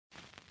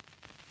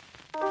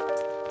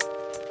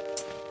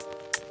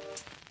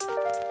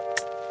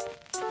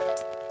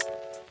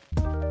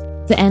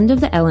The end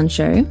of The Ellen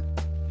Show,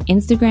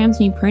 Instagram's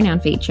new pronoun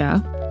feature,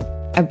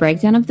 a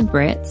breakdown of the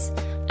Brits,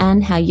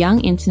 and how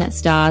young internet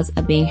stars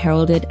are being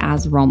heralded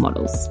as role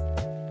models.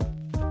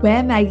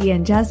 We're Maggie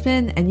and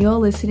Jasmine, and you're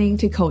listening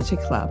to Culture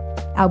Club,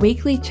 our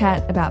weekly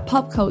chat about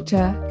pop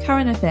culture,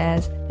 current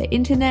affairs, the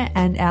internet,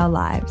 and our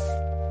lives.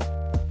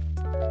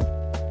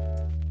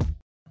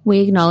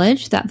 We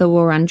acknowledge that the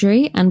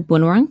Wurundjeri and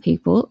Bunurong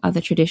people are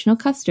the traditional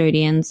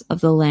custodians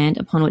of the land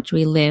upon which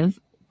we live,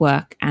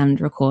 work,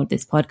 and record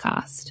this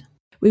podcast.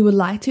 We would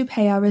like to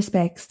pay our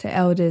respects to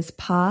elders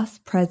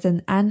past,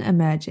 present, and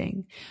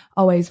emerging.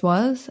 Always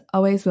was,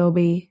 always will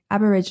be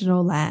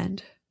Aboriginal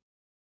land.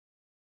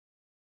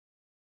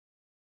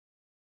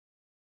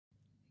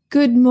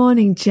 Good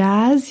morning,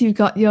 Jazz. You've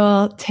got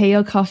your tea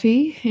or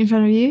coffee in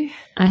front of you?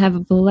 I have a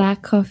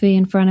black coffee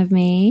in front of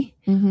me.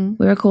 Mm-hmm.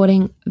 We're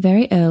recording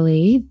very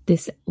early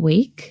this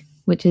week,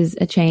 which is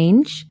a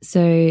change.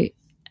 So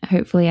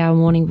hopefully our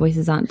morning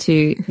voices aren't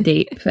too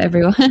deep for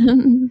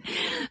everyone.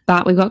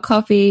 But we've got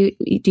coffee.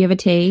 Do you have a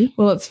tea?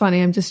 Well, it's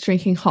funny. I'm just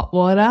drinking hot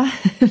water.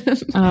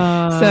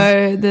 Oh,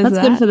 so that's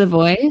good for the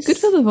voice. Good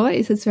for the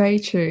voice. It's very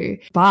true.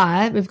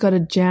 But we've got a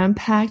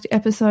jam-packed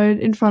episode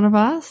in front of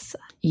us.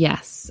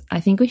 Yes, I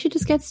think we should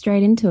just get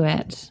straight into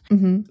it.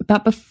 Mm-hmm.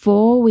 But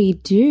before we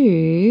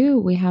do,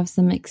 we have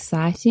some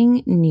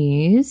exciting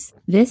news.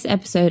 This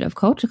episode of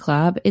Culture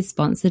Club is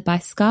sponsored by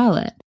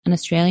Scarlett, an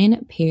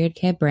Australian period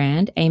care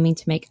brand aiming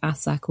to make our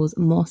cycles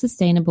more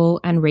sustainable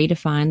and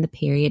redefine the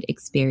period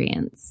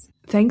experience.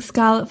 Thanks,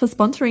 Scarlett, for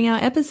sponsoring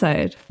our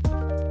episode.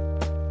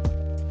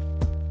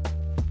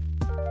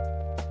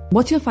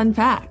 What's your fun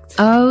fact?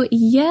 Oh,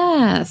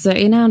 yeah. So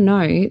in our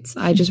notes,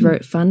 I just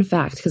wrote fun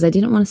fact because I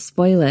didn't want to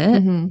spoil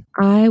it. Mm-hmm.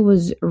 I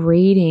was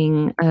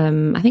reading,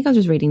 I think I was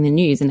just reading the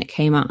news and it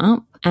came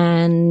up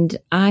and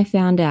I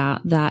found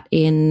out that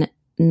in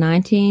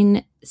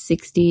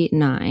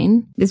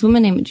 1969, this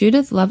woman named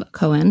Judith Love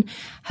Cohen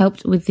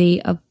helped with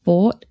the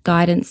abort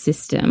guidance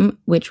system,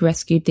 which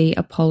rescued the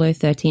Apollo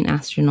 13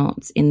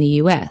 astronauts in the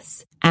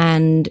US.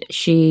 And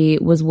she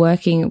was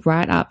working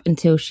right up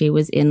until she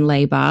was in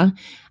labor.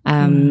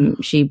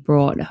 She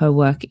brought her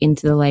work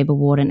into the labor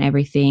ward and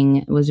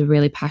everything, was a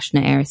really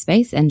passionate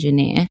aerospace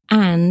engineer.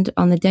 And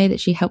on the day that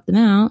she helped them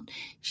out,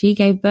 she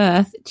gave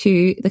birth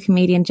to the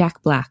comedian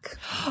Jack Black.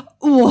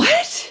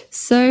 What?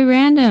 So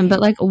random,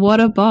 but like what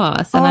a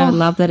boss. And I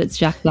love that it's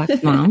Jack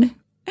Black's mom.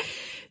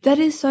 That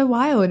is so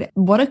wild.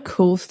 What a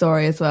cool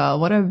story as well.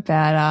 What a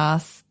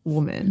badass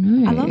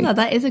woman. I love that.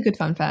 That is a good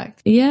fun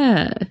fact.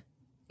 Yeah.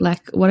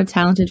 Like, what a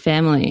talented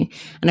family.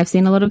 And I've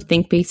seen a lot of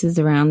think pieces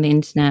around the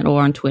internet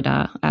or on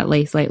Twitter, at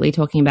least lately,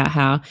 talking about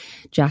how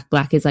Jack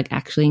Black is, like,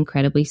 actually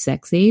incredibly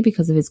sexy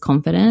because of his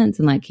confidence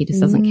and, like, he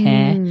just doesn't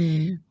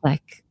care,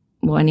 like,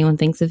 what anyone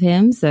thinks of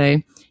him. So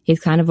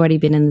he's kind of already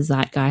been in the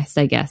zeitgeist,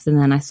 I guess. And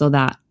then I saw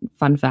that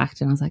fun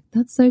fact and I was like,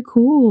 that's so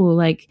cool.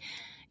 Like,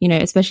 you know,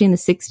 especially in the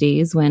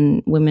 60s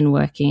when women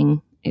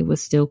working, it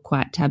was still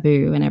quite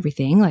taboo and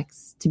everything. Like,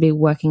 to be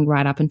working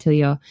right up until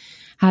you're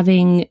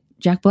having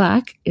Jack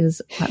Black is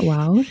quite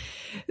wild.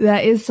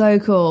 That is so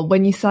cool.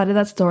 When you started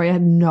that story, I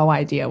had no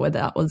idea where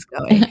that was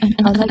going.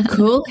 I was like,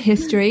 cool,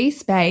 history,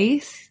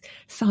 space,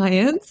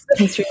 science,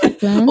 history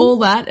lesson, all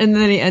that. And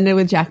then it ended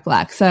with Jack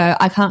Black. So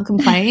I can't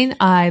complain.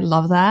 I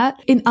love that.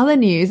 In other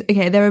news,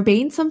 okay, there have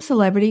been some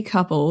celebrity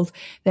couples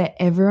that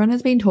everyone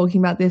has been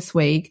talking about this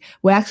week.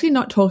 We're actually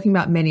not talking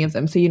about many of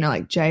them. So, you know,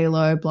 like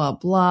J-Lo, blah,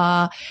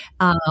 blah.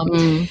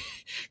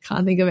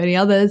 Can't think of any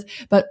others.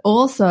 But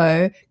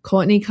also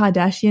Kourtney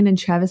Kardashian and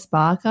Travis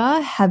Barker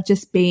have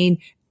just been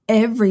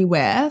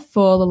everywhere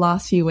for the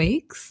last few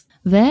weeks.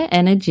 Their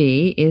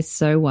energy is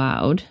so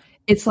wild.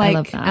 It's like, I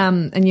love that.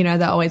 and you know,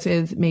 they're always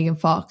with Megan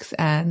Fox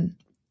and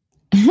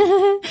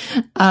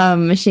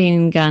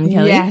Machine Gun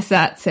Kelly. Yes,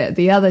 that's it.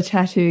 The other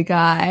tattoo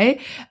guy.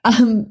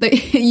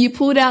 But you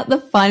pulled out the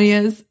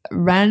funniest,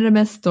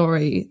 randomest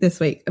story this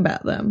week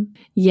about them.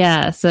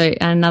 Yeah. So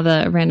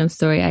another random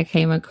story I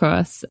came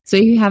across. So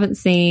if you haven't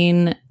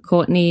seen,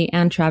 Kourtney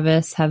and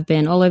Travis have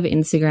been all over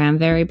Instagram,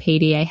 very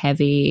PDA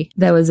heavy.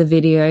 There was a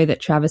video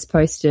that Travis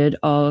posted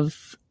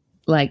of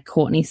like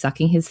Kourtney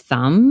sucking his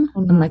thumb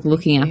and like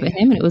looking up at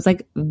him, and it was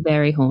like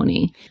very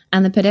horny.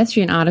 And the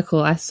pedestrian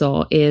article I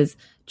saw is,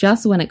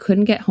 just when it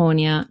couldn't get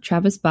hornier,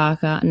 Travis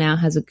Barker now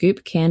has a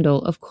goop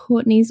candle of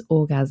Kourtney's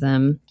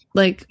orgasm.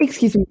 Like,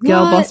 excuse me,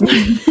 girl boss.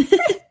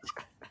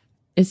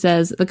 It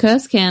says, the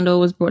cursed candle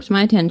was brought to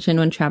my attention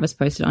when Travis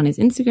posted on his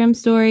Instagram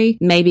story.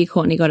 Maybe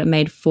Kourtney got it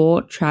made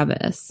for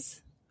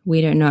Travis.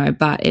 We don't know,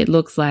 but it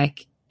looks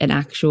like an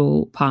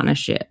actual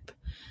partnership.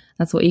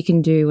 That's what you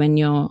can do when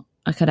you're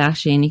a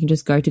Kardashian. You can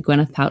just go to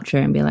Gwyneth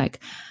Paltrow and be like,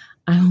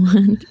 I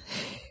want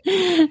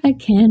a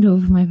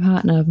candle for my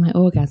partner of my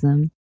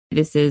orgasm.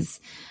 This is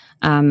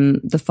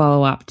the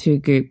follow-up to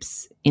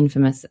Goop's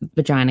infamous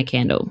vagina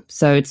candle.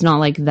 So it's not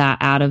like that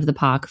out of the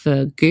park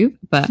for Goop,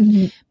 but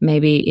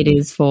maybe it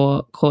is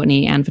for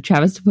Kourtney and for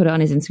Travis to put it on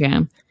his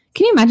Instagram.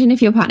 Can you imagine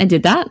if your partner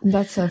did that?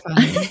 That's so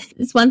funny.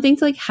 It's one thing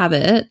to like have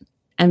it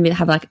and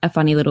have like a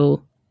funny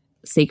little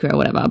secret or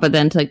whatever. But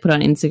then to like put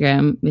on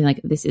Instagram, being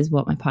like, this is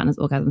what my partner's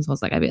orgasms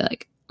was like, I'd be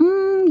like,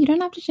 you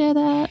don't have to share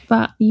that,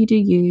 but you do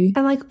you.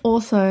 And like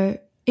also,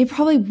 it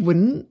probably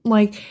wouldn't,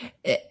 like,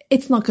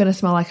 it's not going to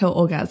smell like her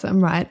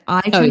orgasm, right?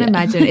 I can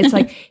imagine it's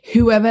like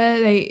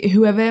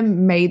whoever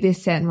made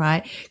this scent,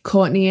 right?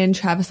 Courtney and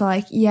Travis are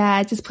like,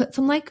 yeah, just put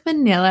some like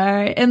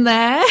vanilla in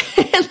there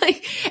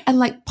and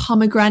like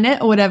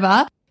pomegranate or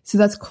whatever. So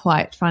that's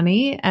quite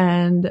funny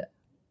and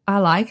I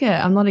like it.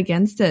 I'm not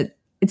against it.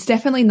 It's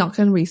definitely not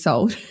going to be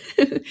sold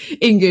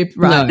in Goop,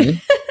 right? No.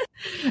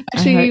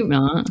 Actually, I hope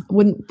not.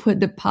 Wouldn't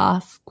put it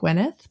past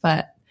Gwyneth,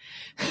 but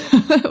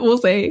we'll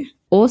see.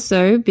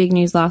 Also, big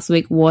news last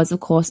week was,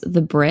 of course,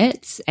 the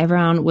Brits.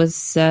 Everyone was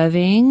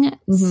serving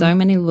so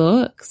many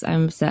looks.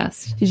 I'm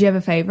obsessed. Did you have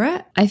a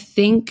favourite? I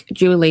think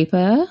Dua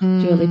Lipa.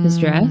 Dua Lipa's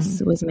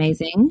dress was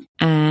amazing.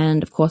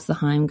 And, of course, the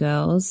Haim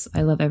girls.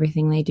 I love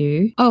everything they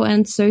do. Oh,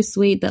 and so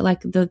sweet that,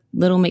 like, the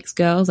Little Mix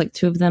girls, like,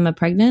 2 of them are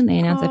pregnant. They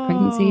announced their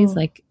pregnancies,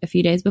 like, a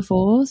few days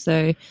before.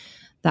 So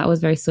that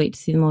was very sweet to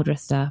see them all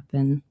dressed up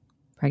and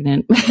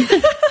pregnant.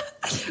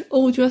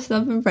 All dressed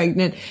up and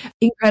pregnant.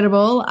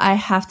 Incredible. I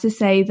have to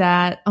say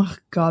that, oh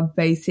God,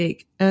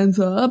 basic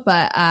answer,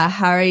 but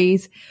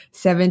Harry's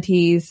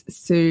 70s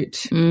suit,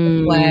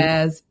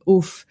 flares,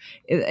 oof,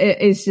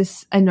 it's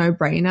just a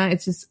no-brainer.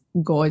 It's just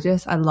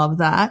gorgeous. I love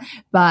that.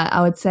 But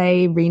I would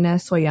say Rina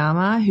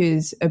Soyama,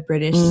 who's a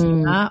British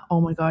singer,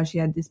 oh my gosh, she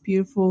had this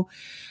beautiful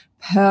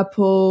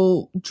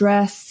purple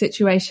dress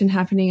situation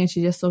happening and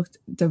she just looked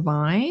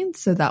divine.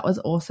 So that was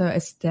also a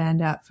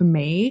standout for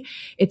me.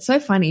 It's so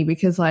funny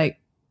because like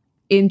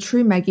in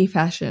true Maggie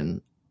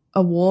fashion,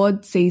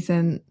 award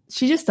season,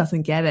 she just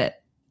doesn't get it.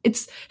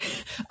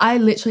 I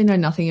literally know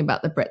nothing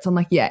about the Brits. I'm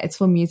like, yeah, it's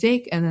for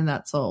music and then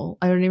that's all.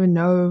 I don't even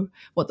know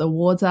what the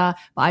awards are,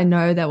 but I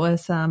know there were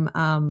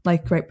some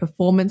like great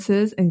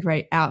performances and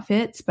great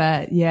outfits,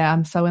 but yeah,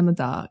 I'm so in the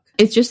dark.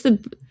 It's just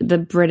the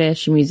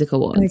British Music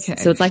Awards.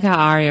 Okay. So it's like our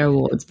ARIA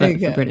Awards, but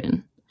for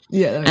Britain.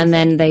 Yeah. And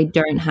then they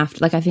don't have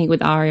to, like, I think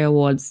with ARIA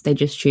Awards, they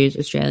just choose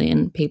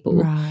Australian people.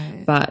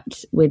 Right.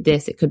 But with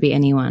this, it could be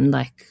anyone,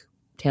 like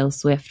Taylor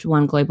Swift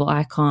won Global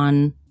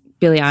Icon,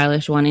 Billie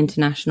Eilish won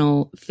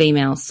International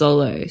Female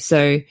Solo.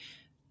 So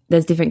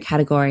there's different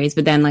categories,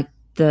 but then like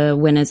the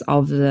winners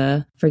of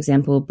the, for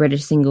example,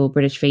 British Single,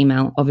 British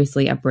Female,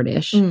 obviously are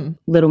British.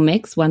 Little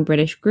Mix won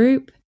British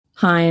Group.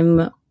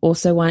 Haim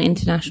also won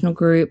International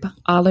Group.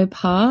 Arlo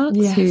Parks,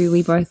 who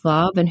we both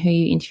love and who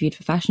you interviewed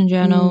for Fashion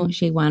Journal,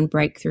 she won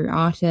Breakthrough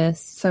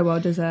Artist. So well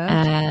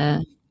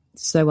deserved.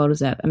 So well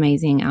deserved.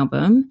 Amazing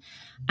album.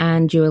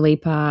 And Dua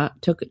Lipa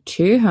took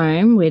 2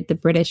 home with the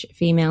British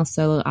Female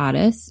Solo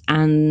Artist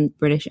and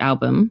British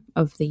Album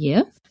of the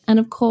Year. And,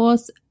 of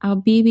course, our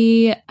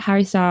BB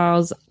Harry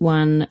Styles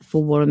won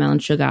for Watermelon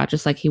Sugar,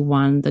 just like he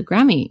won the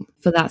Grammy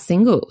for that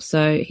single.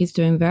 So he's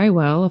doing very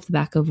well off the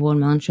back of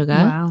Watermelon Sugar.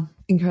 Wow.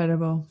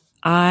 Incredible.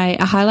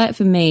 A highlight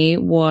for me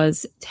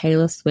was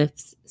Taylor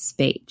Swift's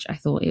speech. I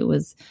thought it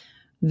was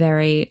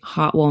very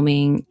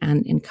heartwarming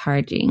and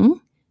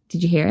encouraging.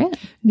 Did you hear it?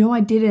 No,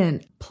 I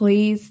didn't.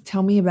 Please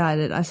tell me about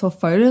it. I saw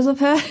photos of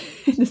her.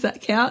 Does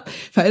that count?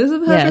 Photos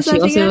of her? Yeah, she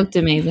also looked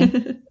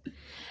amazing.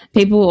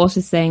 People were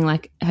also saying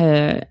like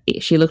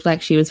she looked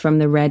like she was from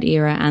the Red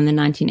era and the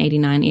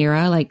 1989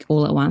 era, like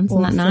all at once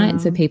on that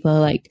night. So people are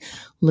like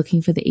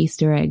looking for the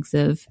Easter eggs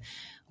of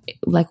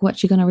like what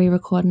she's going to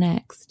re-record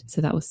next.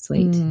 So that was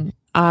sweet.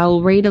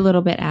 I'll read a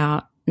little bit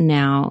out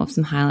now of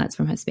some highlights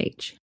from her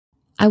speech.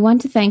 I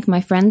want to thank my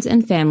friends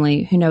and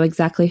family who know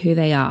exactly who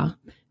they are,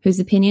 whose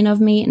opinion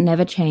of me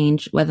never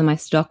changed whether my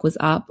stock was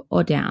up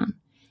or down.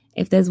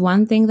 If there's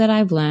one thing that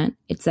I've learnt,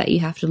 it's that you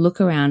have to look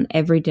around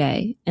every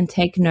day and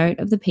take note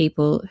of the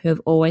people who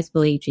have always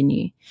believed in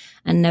you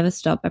and never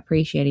stop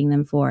appreciating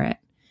them for it.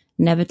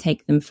 Never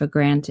take them for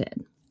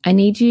granted. I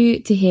need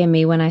you to hear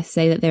me when I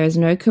say that there is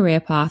no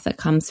career path that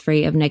comes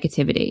free of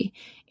negativity.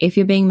 If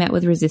you're being met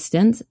with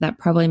resistance, that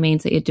probably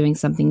means that you're doing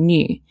something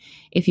new.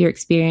 If you're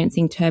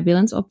experiencing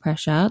turbulence or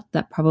pressure,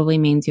 that probably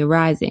means you're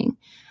rising.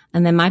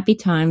 And there might be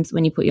times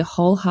when you put your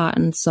whole heart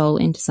and soul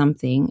into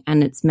something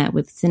and it's met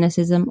with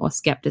cynicism or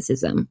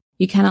skepticism.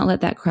 You cannot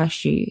let that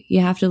crush you.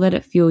 You have to let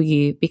it fuel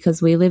you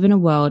because we live in a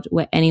world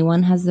where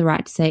anyone has the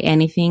right to say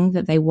anything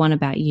that they want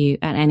about you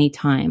at any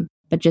time.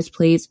 But just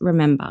please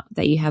remember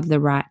that you have the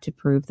right to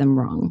prove them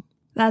wrong.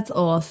 That's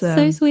awesome.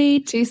 So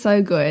sweet. She's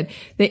so good.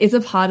 There is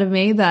a part of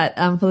me that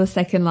for the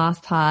second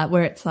last part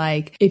where it's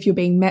like, if you're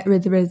being met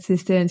with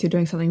resistance, you're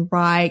doing something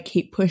right,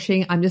 keep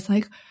pushing. I'm just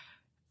like,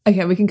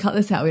 okay, we can cut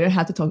this out. We don't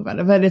have to talk about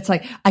it. But it's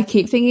like, I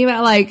keep thinking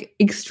about like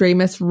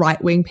extremist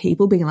right-wing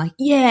people being like,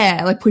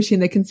 yeah, like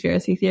pushing the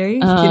conspiracy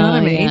theories. Do you know what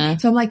I mean? Yeah.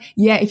 So I'm like,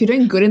 yeah, if you're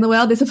doing good in the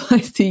world, this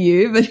applies to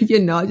you. But if you're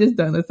not, just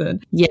don't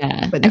listen.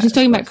 Yeah. But no, I'm just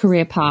talking about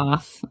career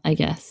path, I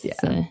guess. Yeah.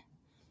 So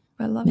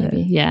I love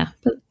maybe, it. Yeah.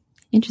 But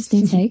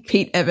interesting take.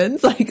 Pete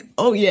Evans, like,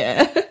 oh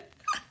yeah.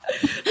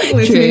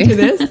 Listening to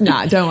this?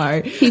 Nah, don't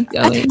worry. Keep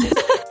going.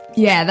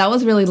 Yeah, that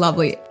was really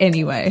lovely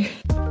anyway.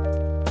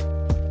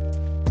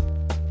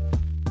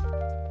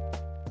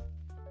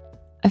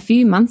 A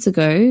few months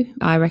ago,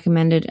 I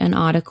recommended an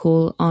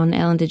article on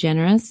Ellen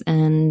DeGeneres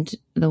and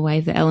the way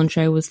the Ellen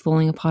show was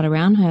falling apart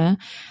around her.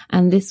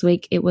 And this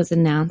week it was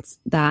announced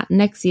that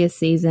next year's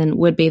season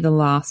would be the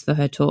last for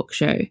her talk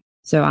show.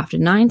 So after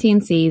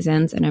 19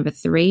 seasons and over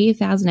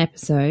 3,000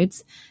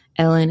 episodes,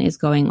 Ellen is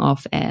going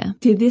off air.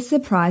 Did this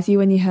surprise you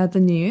when you heard the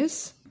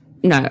news?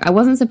 No, I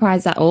wasn't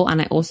surprised at all.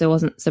 And I also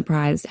wasn't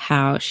surprised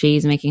how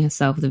she's making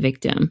herself the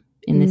victim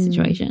in this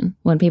situation.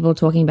 When people are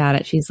talking about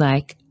it, she's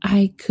like,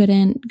 I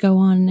couldn't go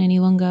on any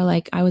longer.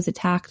 Like, I was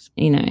attacked.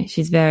 You know,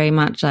 she's very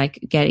much like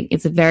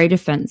it's a very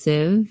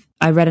defensive.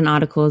 I read an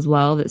article as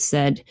well that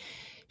said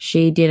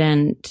she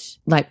didn't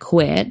like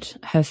quit.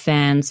 Her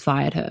fans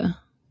fired her.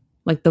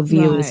 Like the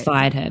viewers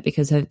fired her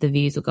because the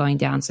views were going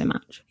down so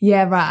much.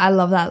 Yeah, right. I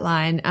love that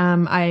line.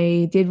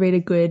 I did read a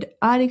good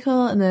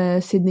article in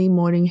the Sydney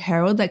Morning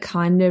Herald that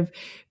kind of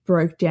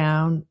broke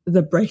down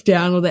the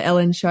breakdown of the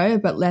Ellen show,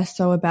 but less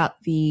so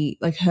about the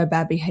like her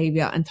bad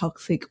behavior and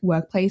toxic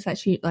workplace that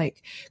she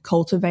like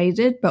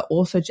cultivated, but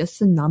also just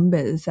the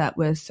numbers that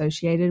were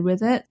associated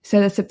with it. So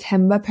the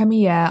September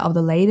premiere of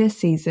the latest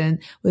season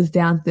was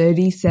down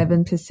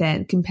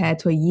 37% compared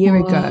to a year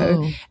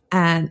ago.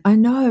 And I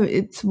know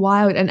it's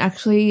wild. And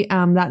actually,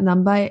 that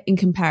number in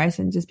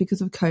comparison, just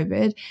because of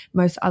COVID,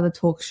 most other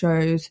talk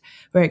shows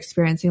were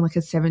experiencing like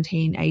a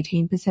 17,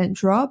 18%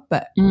 drop,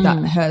 but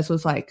that hers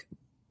was like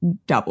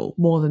double,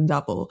 more than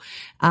double.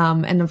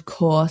 And of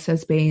course,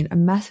 there's been a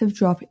massive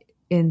drop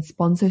in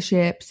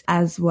sponsorships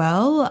as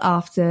well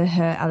after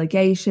her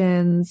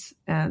allegations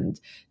and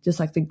just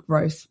like the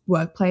gross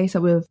workplace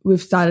that we've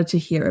started to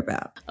hear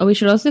about. Oh, we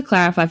should also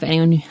clarify for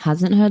anyone who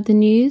hasn't heard the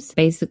news.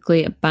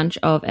 Basically, a bunch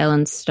of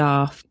Ellen's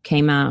staff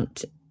came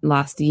out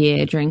last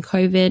year during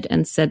COVID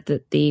and said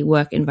that the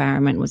work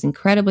environment was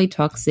incredibly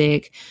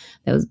toxic.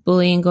 There was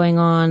bullying going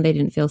on. They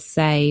didn't feel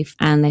safe,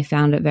 and they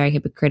found it very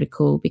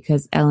hypocritical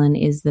because Ellen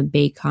is the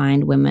be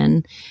kind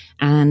woman,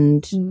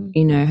 and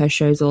you know, her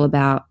show's all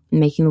about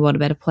making the world a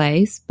better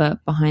place,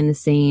 but behind the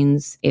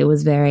scenes it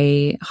was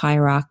very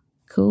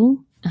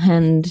hierarchical,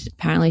 and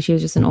apparently she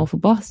was just an awful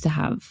boss to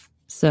have.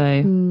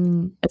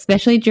 So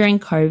especially during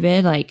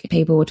COVID, like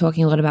people were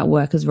talking a lot about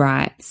workers'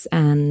 rights,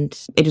 and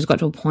it just got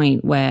to a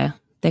point where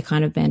they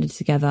kind of banded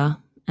together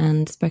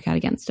and spoke out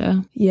against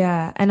her.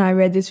 Yeah, and I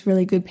read this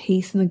really good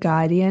piece in The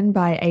Guardian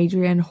by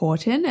Adrian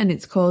Horton, and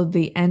it's called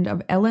The End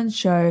of Ellen's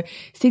Show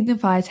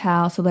Signifies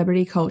How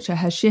Celebrity Culture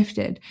Has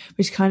Shifted,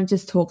 which kind of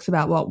just talks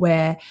about what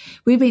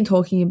we've been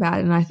talking about,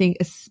 and I think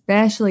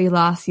especially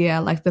last year,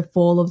 like the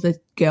fall of the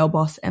girl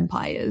boss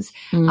empires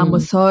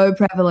was so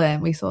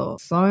prevalent. We saw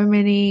so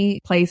many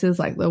places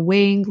like The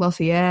Wing,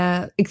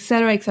 Glossier,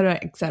 etc., etc.,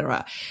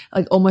 etc.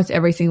 Like almost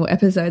every single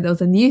episode, there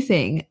was a new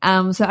thing.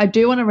 So I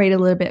do want to read a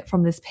little bit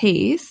from this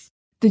piece.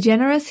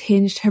 DeGeneres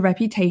hinged her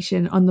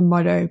reputation on the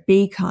motto,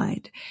 be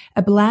kind,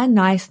 a bland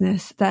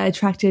niceness that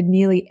attracted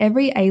nearly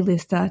every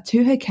A-lister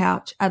to her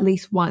couch at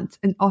least once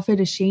and offered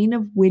a sheen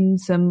of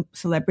winsome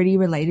celebrity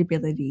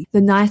relatability.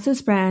 The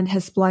nicest brand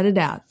has spluttered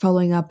out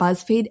following a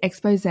BuzzFeed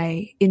expose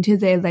into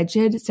the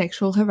alleged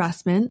sexual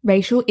harassment,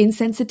 racial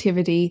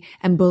insensitivity,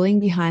 and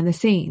bullying behind the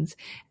scenes,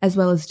 as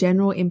well as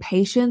general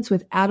impatience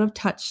with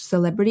out-of-touch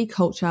celebrity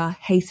culture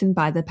hastened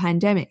by the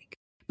pandemic.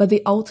 But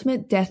the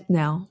ultimate death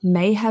knell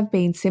may have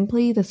been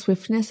simply the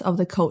swiftness of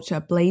the culture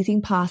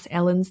blazing past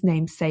Ellen's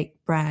namesake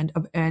brand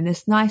of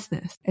earnest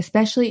niceness,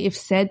 especially if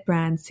said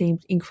brand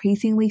seemed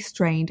increasingly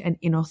strained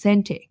and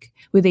inauthentic.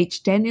 With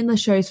each dent in the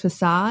show's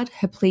facade,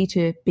 her plea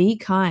to be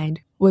kind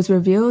was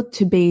revealed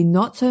to be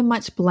not so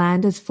much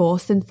bland as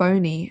forced and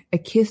phony, a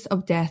kiss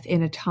of death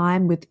in a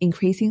time with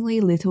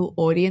increasingly little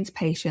audience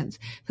patience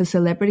for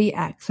celebrity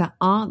acts that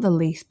aren't the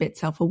least bit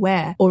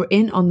self-aware or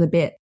in on the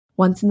bit.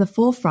 Once in the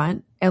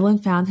forefront, Ellen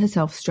found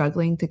herself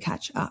struggling to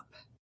catch up.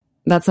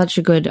 That's such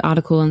a good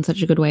article and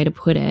such a good way to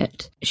put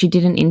it. She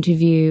did an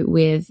interview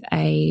with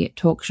a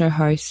talk show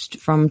host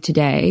from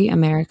Today,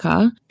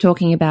 America,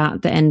 talking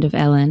about the end of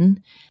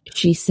Ellen.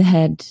 She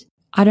said,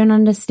 I don't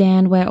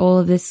understand where all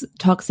of this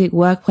toxic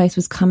workplace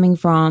was coming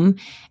from.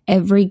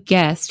 Every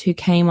guest who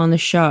came on the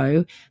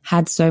show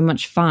had so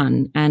much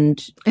fun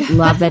and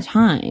loved their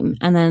time.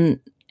 And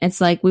then it's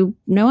like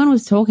no one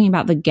was talking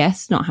about the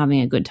guests not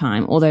having a good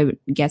time, although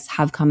guests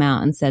have come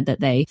out and said that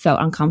they felt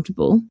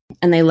uncomfortable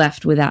and they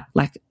left with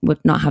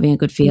not having a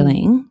good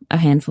feeling. A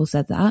handful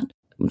said that.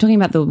 I'm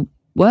talking about the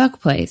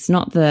workplace,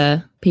 not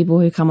the people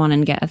who come on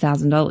and get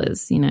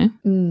 $1,000, you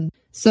know?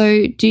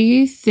 So do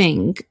you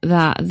think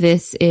that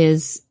this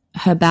is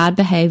her bad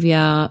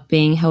behavior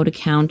being held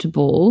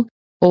accountable,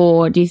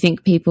 or do you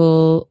think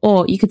people,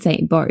 or you could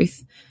say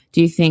both,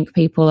 do you think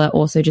people are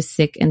also just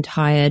sick and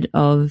tired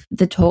of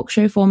the talk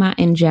show format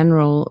in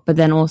general, but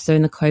then also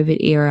in the COVID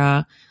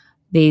era,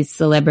 these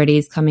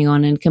celebrities coming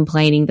on and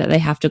complaining that they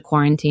have to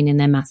quarantine in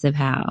their massive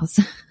house?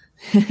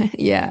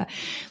 Yeah,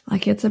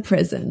 like it's a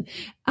prison.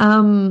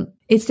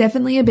 It's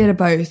definitely a bit of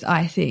both,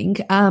 I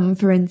think.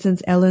 For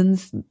instance,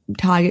 Ellen's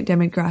target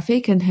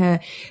demographic and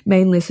her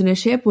main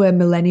listenership were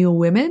millennial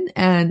women,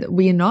 and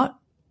we are not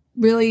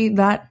really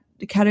that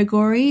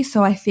category.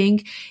 So I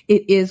think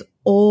it is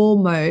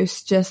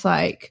almost just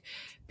like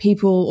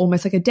people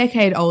almost like a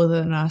decade older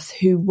than us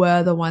who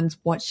were the ones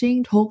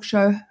watching talk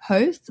show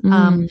hosts.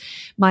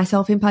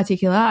 Myself in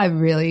particular, I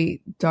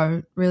really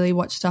don't really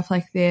watch stuff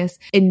like this.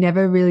 It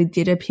never really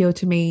did appeal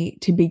to me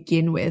to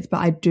begin with,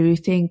 but I do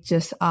think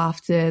just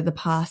after the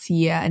past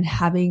year and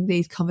having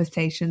these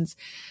conversations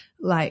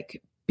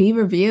like be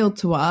revealed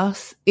to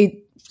us, it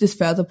just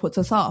further puts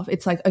us off.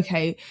 It's like,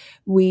 okay,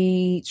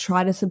 we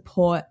try to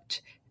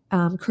support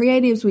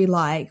creatives we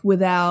like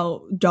with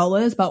our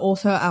dollars, but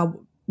also our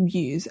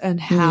views and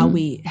how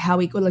we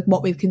like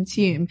what we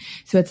consume.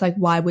 So it's like,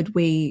 why would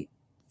we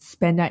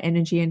spend our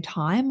energy and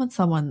time on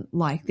someone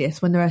like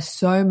this when there are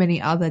so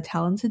many other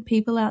talented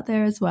people out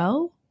there as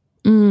well?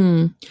 I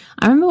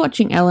remember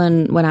watching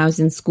Ellen when I was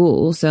in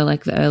school, so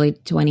like the early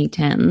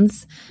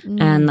 2010s,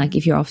 and like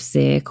if you're off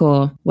sick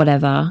or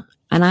whatever.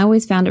 And I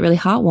always found it really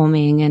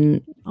heartwarming,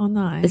 and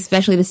nice.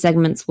 Especially the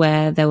segments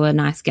where there were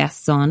nice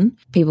guests on,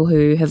 people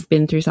who have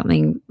been through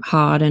something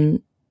hard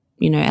and,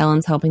 you know,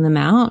 Ellen's helping them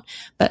out.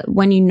 But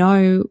when you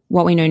know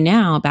what we know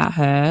now about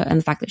her and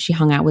the fact that she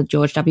hung out with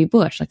George W.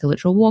 Bush, like a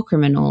literal war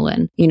criminal,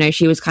 and, you know,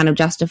 she was kind of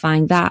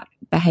justifying that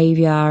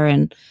behavior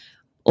and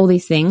all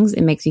these things,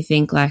 it makes you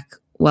think like,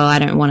 well, I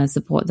don't want to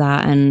support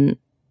that, and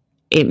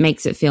it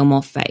makes it feel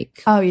more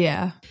fake. Oh,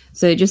 yeah.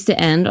 So just to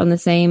end on the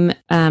same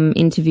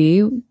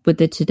interview with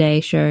the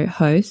Today Show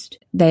host,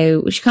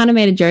 she kind of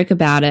made a joke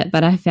about it,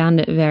 but I found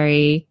it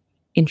very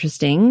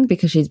interesting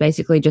because she's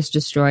basically just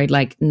destroyed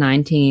like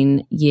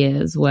 19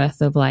 years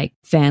worth of like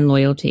fan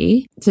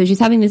loyalty. So she's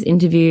having this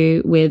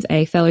interview with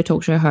a fellow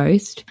talk show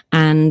host,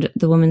 and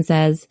the woman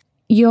says,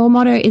 "Your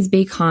motto is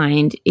be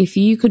kind. If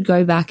you could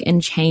go back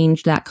and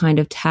change that kind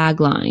of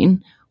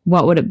tagline,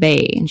 what would it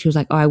be?" And she was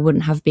like, "Oh, I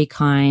wouldn't have be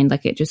kind.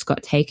 Like it just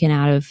got taken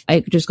out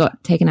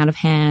of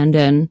hand,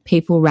 and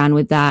people ran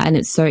with that. And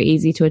it's so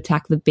easy to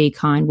attack the be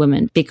kind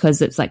women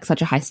because it's like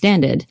such a high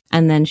standard."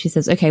 And then she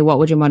says, "Okay, what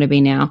would your motto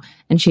be now?"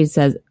 And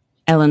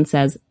Ellen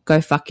says,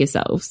 "Go fuck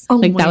yourselves." Oh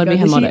like that would be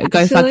her motto.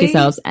 Go fuck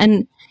yourselves.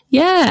 And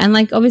yeah. And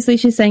like, obviously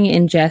she's saying it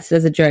in jest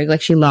as a joke.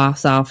 Like she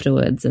laughs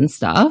afterwards and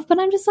stuff, but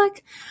I'm just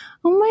like,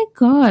 oh my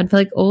God, for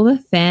like all the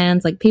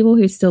fans, like people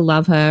who still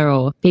love her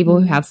or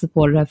people who have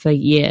supported her for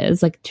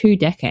years, like 2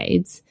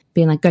 decades,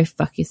 being like, go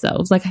fuck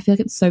yourselves. Like I feel like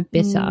it's so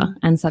bitter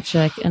and such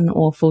like an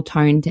awful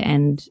tone to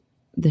end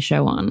the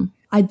show on.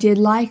 I did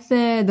like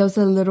there was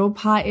a little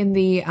part in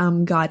the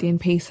Guardian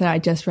piece that I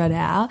just read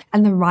out,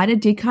 and the writer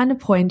did kind of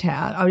point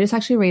out, I'll just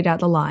actually read out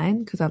the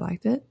line because I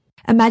liked it.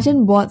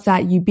 "Imagine what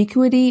that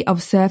ubiquity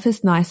of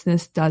surface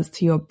niceness does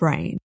to your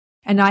brain."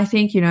 And I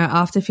think, you know,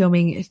 after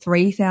filming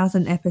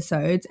 3,000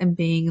 episodes and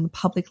being in the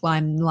public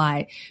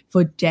limelight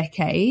for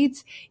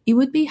decades, it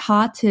would be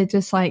hard to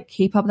just like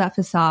keep up that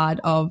facade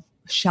of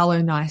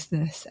shallow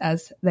niceness,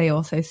 as they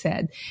also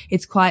said.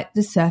 It's quite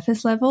the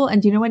surface level.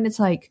 And you know, when it's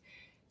like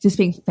just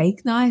being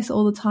fake nice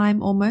all the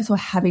time almost, or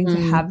having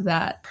to have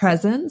that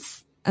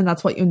presence and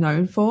that's what you're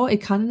known for,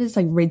 it kind of just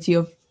like rids you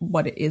of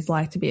what it is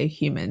like to be a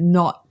human.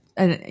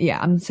 And yeah,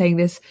 I'm saying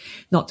this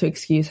not to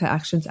excuse her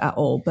actions at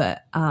all,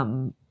 but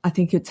I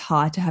think it's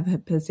hard to have her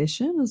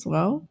position as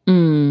well.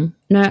 No,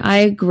 I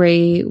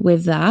agree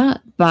with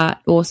that. But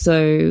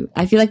also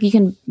I feel like you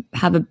can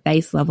have a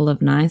base level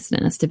of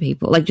niceness to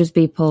people, like just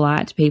be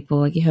polite to people.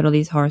 Like you heard all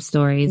these horror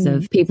stories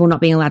of people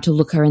not being allowed to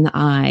look her in the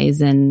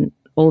eyes and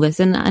all this.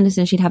 And I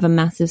understand she'd have a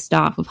massive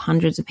staff of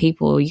hundreds of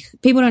people.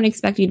 People don't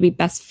expect you to be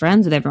best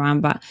friends with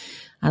everyone, but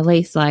at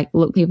least like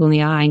look people in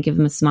the eye and give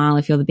them a smile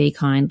if you're the be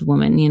kind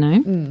woman, you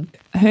know?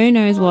 Who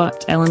knows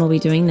what Ellen will be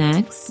doing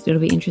next? It'll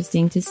be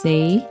interesting to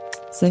see.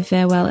 So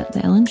farewell at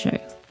the Ellen Show.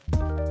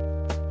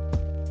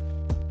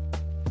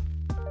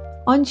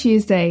 On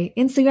Tuesday,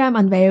 Instagram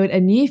unveiled a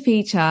new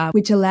feature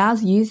which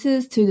allows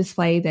users to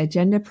display their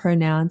gender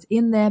pronouns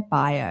in their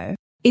bio.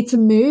 It's a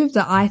move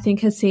that I think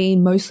has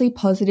seen mostly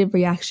positive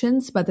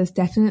reactions, but there's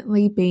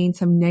definitely been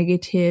some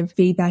negative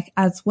feedback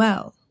as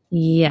well.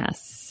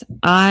 Yes,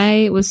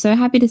 I was so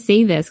happy to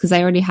see this because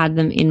I already had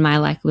them in my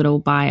like little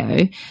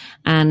bio,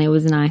 and it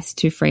was nice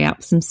to free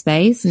up some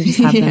space and just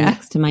have them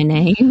next to my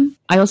name.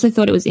 I also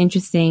thought it was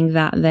interesting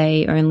that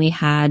they only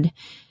had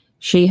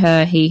she,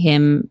 her, he,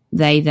 him,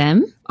 they,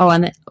 them. Oh,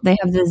 and they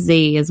have the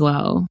Z as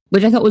well,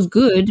 which I thought was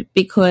good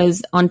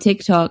because on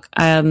TikTok,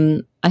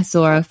 I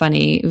saw a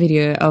funny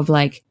video of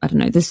like, I don't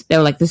know, they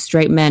were like the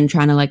straight men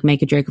trying to like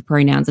make a joke of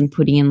pronouns and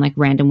putting in like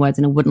random words,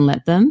 and it wouldn't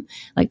let them,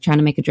 like trying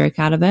to make a joke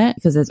out of it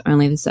because there's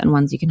only the certain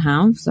ones you can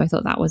have. So I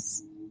thought that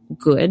was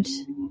good.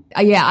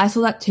 Yeah, I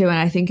saw that too. And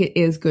I think it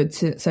is good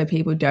so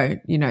people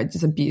don't, you know,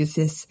 just abuse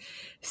this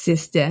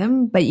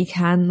system, but you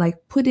can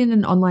like put in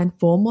an online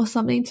form or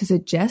something to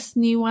suggest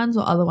new ones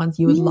or other ones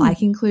you would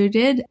like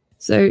included.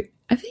 So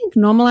I think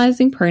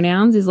normalizing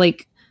pronouns is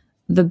like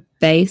the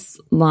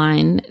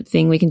baseline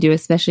thing we can do,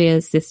 especially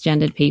as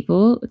cisgendered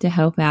people, to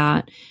help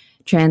out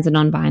trans and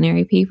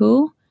non-binary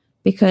people,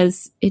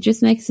 because it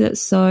just makes it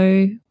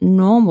so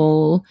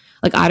normal.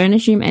 Like I don't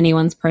assume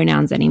anyone's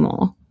pronouns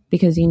anymore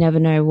because you never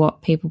know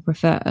what people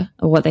prefer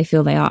or what they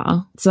feel they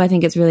are. So I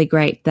think it's really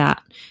great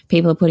that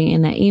people are putting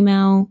in their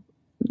email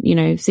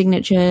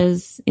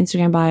signatures,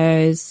 Instagram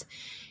bios.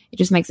 It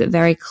just makes it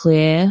very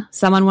clear.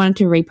 Someone wanted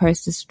to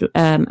repost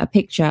a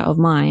picture of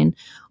mine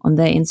on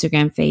their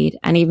Instagram feed.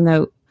 And even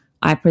though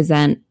I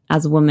present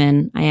as a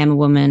woman, I am a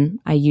woman,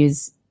 I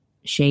use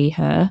she,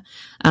 her,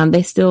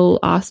 they still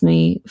asked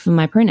me for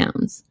my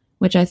pronouns,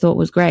 which I thought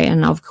was great.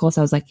 And of course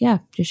I was like, yeah,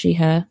 just she,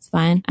 her, it's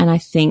fine. And I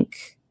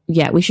think,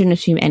 we shouldn't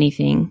assume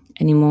anything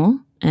anymore.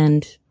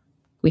 And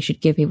we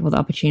should give people the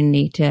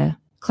opportunity to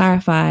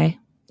clarify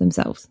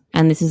themselves.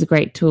 And this is a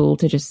great tool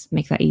to just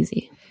make that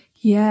easy.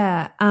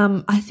 Yeah,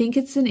 I think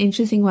it's an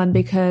interesting one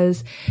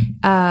because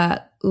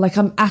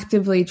I'm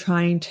actively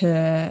trying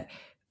to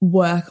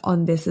work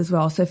on this as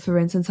well. So for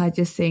instance, I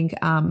just think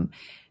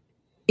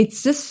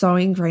it's just so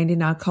ingrained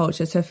in our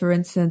culture. So for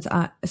instance,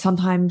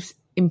 sometimes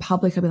in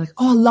public, I'll be like,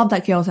 oh, I love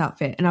that girl's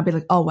outfit. And I'll be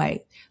like, oh,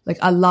 wait,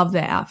 I love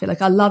their outfit.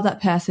 I love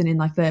that person in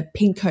the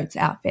pink coats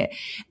outfit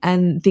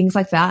and things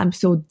like that. I'm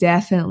still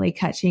definitely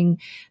catching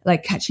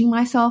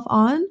myself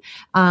on.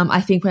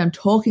 I think when I'm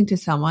talking to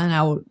someone,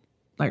 I will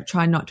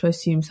try not to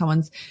assume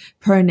someone's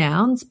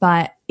pronouns,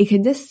 but it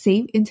can just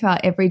seep into our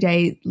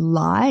everyday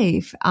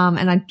life.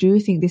 And I do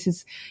think this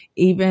is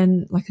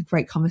even a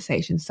great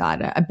conversation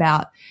starter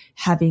about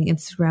having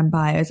Instagram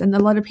bios. And a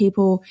lot of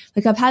people,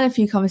 I've had a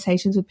few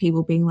conversations with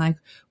people being like,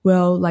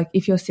 well,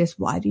 if you're cis,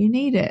 why do you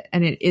need it?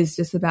 And it is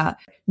just about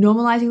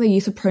normalizing the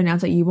use of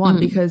pronouns that you want,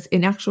 because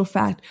in actual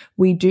fact,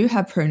 we do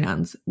have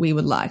pronouns we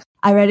would like.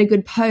 I read a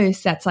good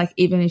post that's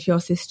even if you're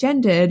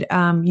cisgendered,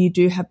 you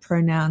do have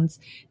pronouns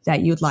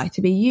that you'd like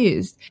to be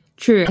used.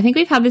 True. I think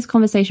we've had this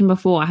conversation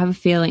before. I have a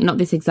feeling, not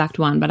this exact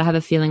one, but I have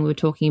a feeling we were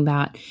talking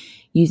about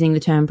using the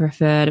term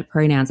preferred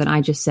pronouns, and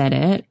I just said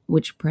it.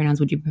 Which pronouns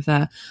would you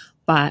prefer?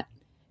 But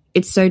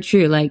it's so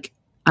true.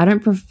 I don't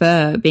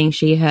prefer being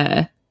she,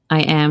 her.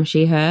 I am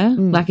she, her.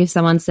 If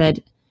someone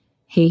said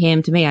he,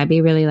 him to me, I'd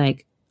be really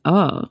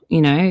oh,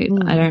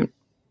 I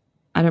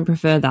don't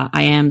prefer that.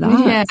 I am that.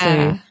 Yeah.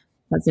 So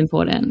that's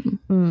important.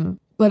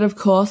 But of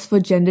course, for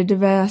gender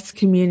diverse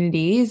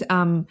communities,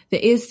 there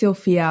is still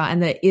fear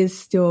and there is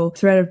still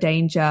threat of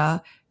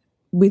danger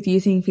with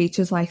using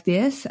features like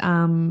this.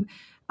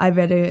 I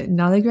read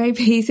another great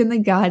piece in The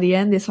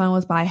Guardian. This one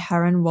was by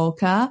Harren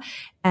Walker,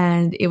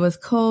 and it was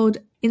called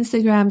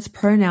Instagram's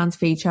pronouns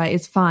feature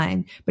is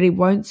fine, but it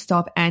won't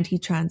stop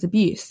anti-trans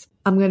abuse.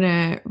 I'm going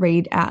to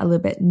read out a little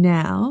bit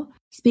now.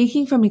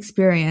 Speaking from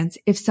experience,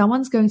 if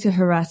someone's going to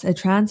harass a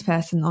trans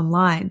person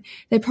online,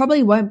 they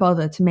probably won't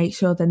bother to make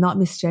sure they're not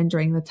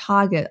misgendering the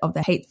target of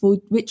the hateful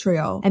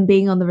vitriol and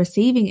being on the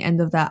receiving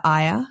end of that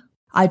ire.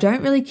 I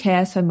don't really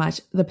care so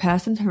much the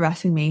person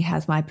harassing me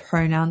has my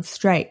pronouns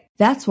straight.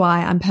 That's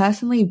why I'm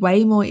personally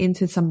way more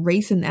into some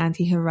recent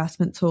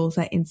anti-harassment tools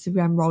that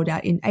Instagram rolled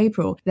out in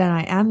April than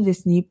I am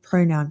this new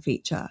pronoun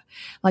feature.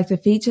 Like the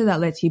feature that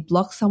lets you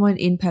block someone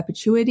in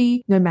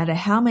perpetuity, no matter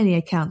how many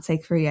accounts they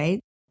create.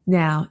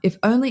 Now, if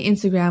only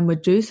Instagram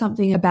would do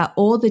something about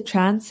all the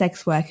trans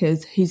sex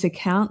workers whose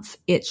accounts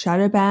it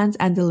shadow bans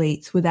and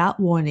deletes without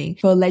warning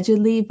for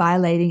allegedly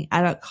violating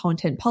adult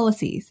content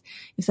policies.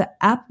 If the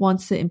app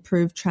wants to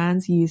improve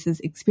trans users'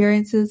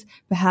 experiences,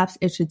 perhaps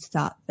it should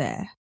start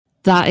there.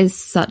 That is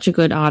such a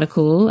good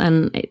article.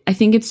 And I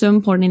think it's so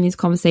important in these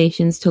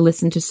conversations to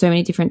listen to so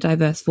many different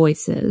diverse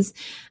voices.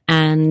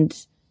 And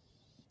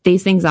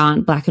these things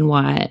aren't black and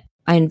white.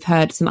 I've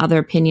heard some other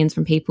opinions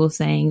from people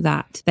saying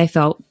that they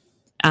felt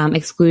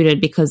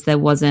excluded because there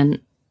wasn't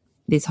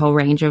this whole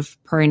range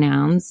of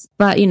pronouns.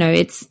 But,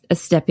 it's a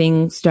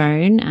stepping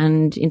stone,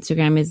 and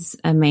Instagram is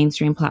a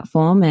mainstream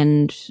platform.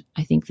 And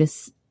I think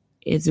this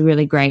is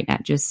really great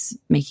at just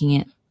making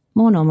it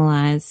more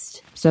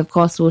normalized. So, of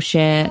course, we'll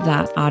share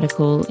that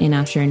article in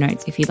our show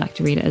notes if you'd like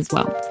to read it as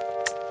well.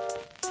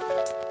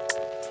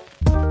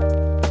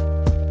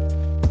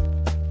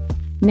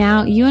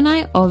 Now, you and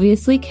I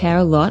obviously care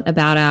a lot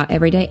about our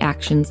everyday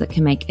actions that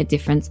can make a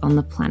difference on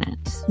the planet.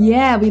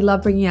 Yeah, we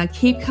love bringing our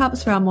keep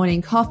cups for our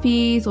morning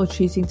coffees or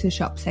choosing to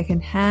shop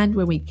secondhand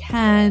when we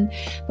can.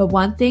 But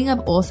one thing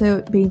I've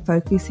also been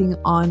focusing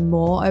on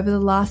more over the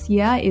last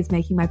year is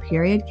making my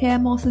period care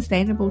more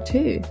sustainable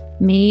too.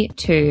 Me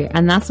too.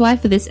 And that's why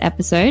for this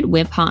episode,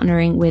 we're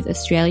partnering with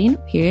Australian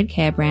period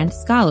care brand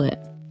Scarlett.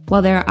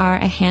 While there are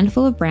a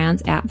handful of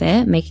brands out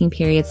there making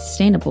periods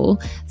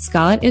sustainable,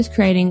 Scarlett is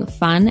creating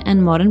fun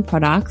and modern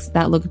products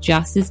that look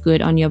just as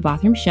good on your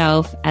bathroom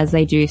shelf as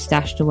they do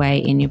stashed away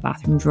in your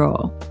bathroom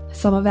drawer.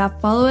 Some of our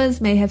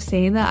followers may have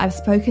seen that I've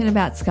spoken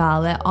about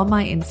Scarlett on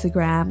my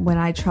Instagram when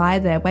I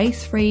tried their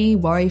waste-free,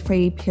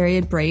 worry-free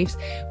period briefs,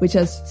 which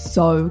are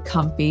so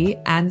comfy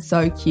and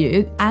so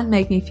cute and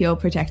make me feel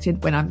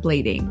protected when I'm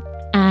bleeding.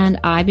 And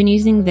I've been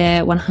using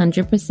their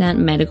 100%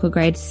 medical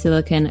grade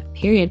silicone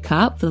period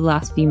cup for the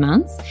last few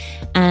months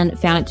and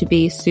found it to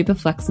be super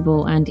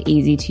flexible and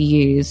easy to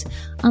use,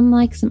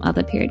 unlike some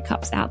other period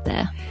cups out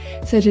there.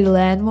 So to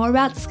learn more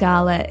about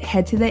Scarlett,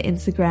 head to their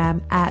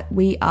Instagram at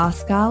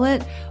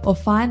 @WeAreScarlett or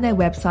find their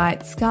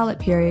website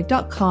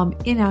scarlettperiod.com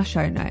in our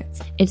show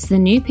notes. It's the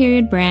new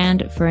period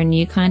brand for a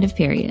new kind of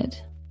period.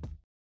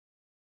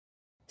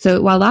 So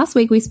while last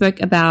week we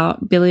spoke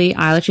about Billie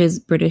Eilish's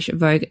British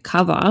Vogue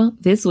cover,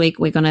 this week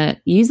we're going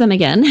to use them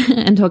again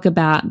and talk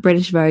about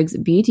British Vogue's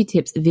Beauty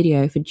Tips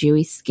video for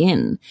dewy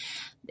skin.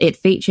 It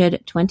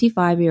featured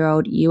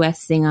 25-year-old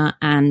US singer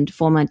and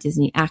former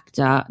Disney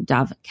actor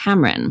Dove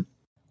Cameron.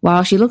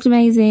 While she looked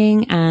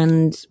amazing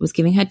and was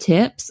giving her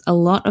tips, a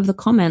lot of the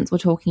comments were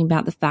talking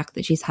about the fact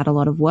that she's had a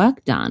lot of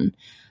work done.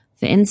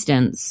 For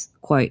instance,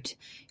 quote,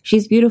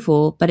 "She's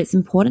beautiful, but it's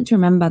important to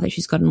remember that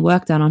she's gotten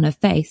work done on her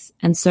face,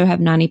 and so have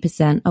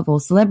 90% of all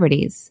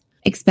celebrities.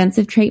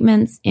 Expensive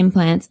treatments,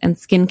 implants, and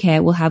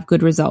skincare will have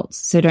good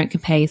results, so don't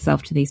compare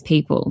yourself to these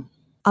people."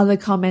 Other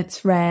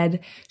comments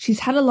read,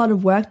 "She's had a lot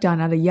of work done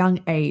at a young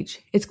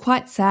age. It's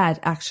quite sad,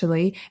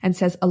 actually, and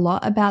says a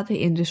lot about the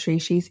industry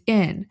she's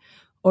in."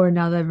 Or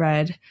another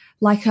read,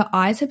 "Like her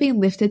eyes have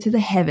been lifted to the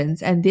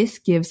heavens and this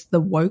gives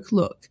the woke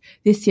look.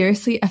 This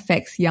seriously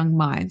affects young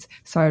minds."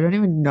 Sorry, I don't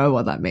even know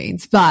what that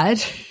means,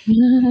 but...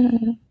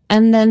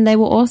 And then they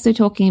were also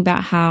talking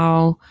about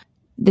how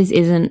this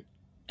isn't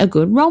a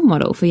good role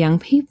model for young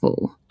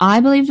people. I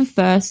believe the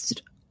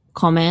first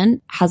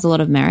comment has a lot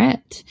of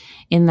merit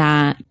in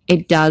that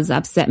it does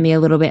upset me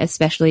a little bit,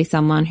 especially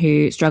someone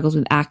who struggles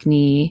with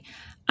acne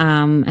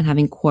and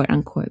having quote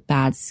unquote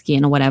bad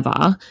skin or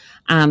whatever.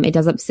 It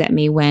does upset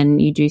me when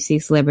you do see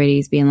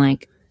celebrities being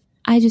like,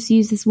 I just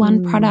use this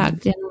one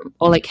product,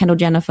 or like Kendall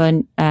Jenner for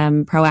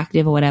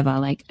Proactive or whatever.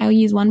 Like, I'll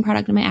use one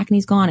product and my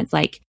acne's gone. It's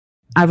like,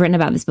 I've written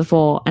about this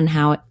before and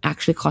how it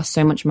actually costs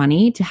so much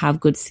money to have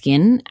good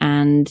skin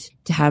and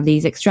to have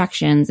these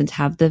extractions and to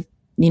have the,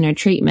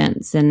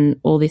 treatments and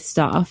all this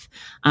stuff.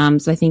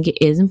 So I think it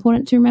is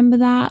important to remember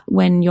that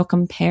when you're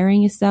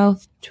comparing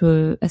yourself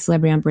to a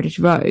celebrity on British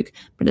Vogue.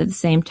 But at the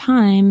same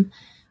time,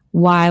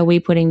 why are we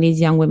putting these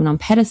young women on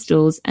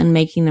pedestals and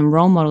making them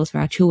role models for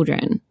our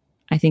children?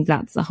 I think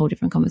that's a whole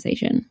different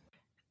conversation.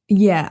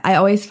 Yeah, I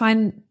always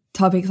find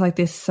topics like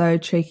this so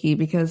tricky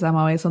because I'm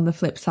always on the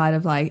flip side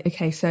of like,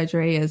 okay,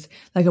 surgery is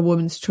like a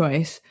woman's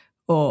choice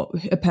or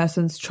a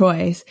person's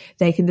choice.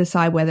 They can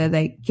decide whether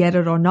they get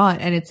it or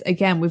not. And it's,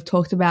 again, we've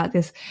talked about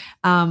this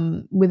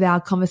with our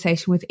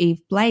conversation with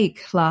Eve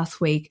Blake last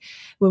week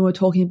when we're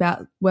talking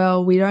about,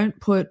 well, we don't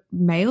put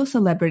male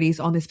celebrities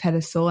on this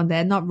pedestal and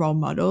they're not role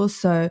models.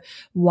 So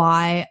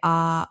why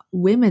are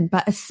women,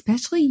 but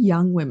especially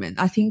young women,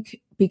 I think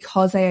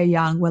because they are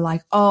young, we're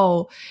like,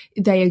 oh,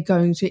 they are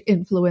going to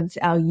influence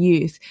our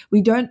youth.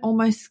 We don't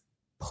almost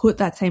put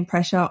that same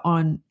pressure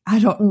on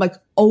adult, like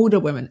older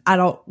women,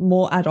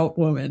 more adult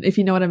women, if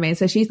you know what I mean.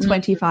 So she's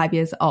 25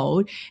 years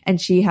old and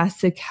she has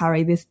to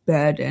carry this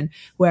burden.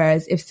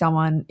 Whereas if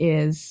someone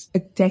is a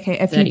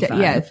decade,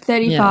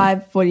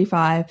 35,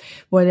 45,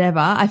 whatever,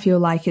 I feel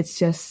like it's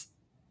just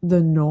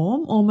the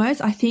norm almost.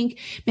 I think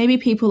maybe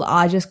people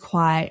are just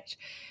quite,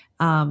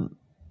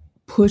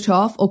 put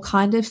off or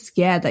kind of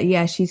scared that,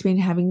 yeah, she's been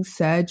having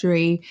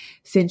surgery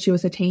since she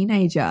was a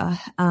teenager,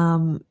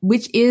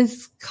 which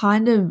is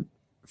kind of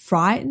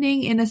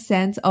frightening in a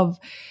sense of,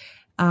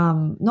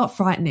 not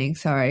frightening,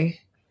 sorry,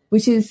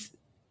 which is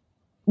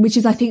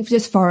I think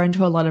just foreign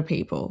to a lot of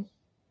people,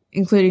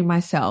 including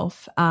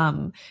myself.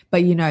 But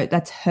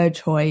that's her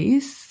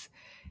choice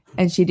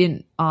and she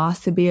didn't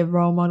ask to be a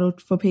role model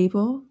for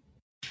people.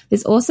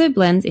 This also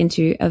blends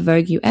into a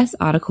Vogue US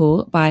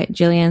article by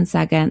Jillian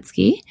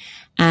Sagansky,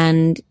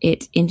 and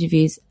it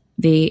interviews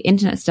the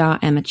internet star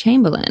Emma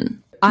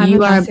Chamberlain.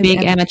 You are a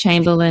big Emma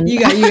Chamberlain. You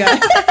go.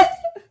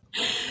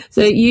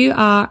 So you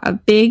are a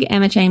big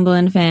Emma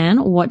Chamberlain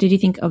fan. What did you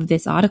think of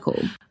this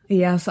article?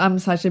 Yes, I'm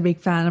such a big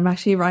fan. I'm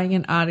actually writing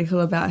an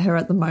article about her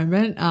at the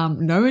moment.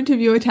 No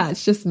interview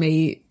attached, just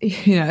me,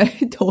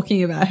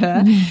 talking about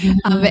her.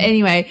 But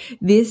anyway,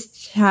 this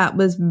chat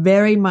was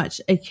very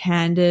much a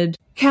candid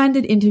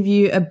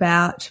interview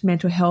about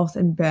mental health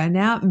and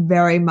burnout.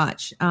 Very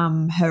much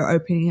her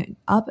opening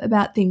up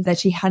about things that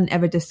she hadn't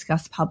ever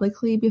discussed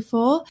publicly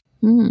before.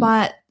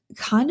 But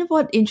kind of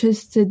what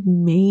interested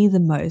me the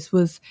most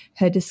was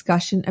her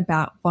discussion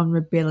about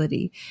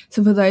vulnerability.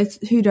 So for those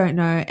who don't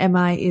know,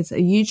 Emma is a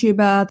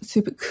YouTuber,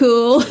 super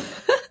cool.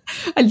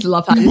 I just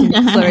love how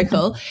it's so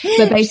cool.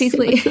 So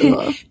basically,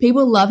 cool.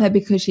 People love her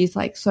because she's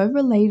like so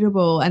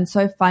relatable and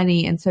so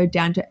funny and so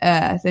down to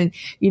earth. And,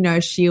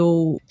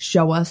 she'll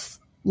show us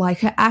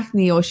like her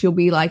acne, or she'll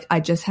be like, I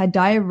just had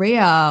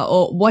diarrhea,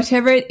 or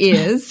whatever it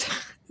is.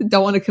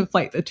 Don't want to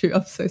conflate the two.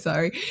 I'm so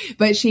sorry.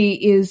 But she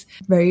is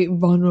very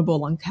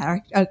vulnerable on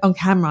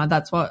camera.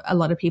 That's what a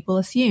lot of people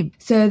assume.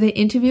 So the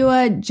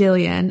interviewer,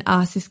 Jillian,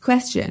 asked this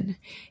question.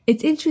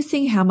 It's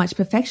interesting how much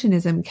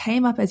perfectionism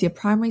came up as your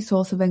primary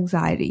source of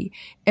anxiety.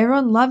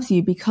 Everyone loves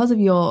you because of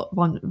your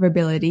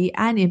vulnerability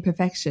and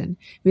imperfection.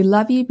 We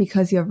love you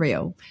because you're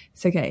real.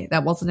 It's okay.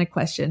 That wasn't a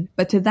question.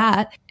 But to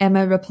that,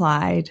 Emma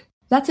replied,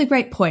 that's a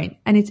great point.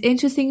 And it's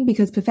interesting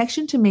because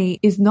perfection to me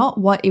is not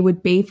what it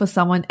would be for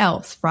someone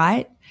else,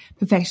 right?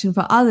 Perfection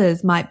for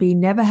others might be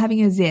never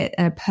having a zit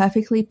and a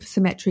perfectly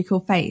symmetrical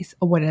face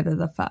or whatever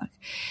the fuck.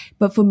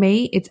 But for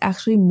me, it's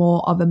actually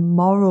more of a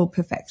moral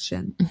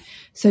perfection.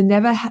 So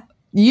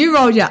you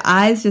rolled your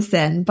eyes just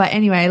then. But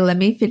anyway, let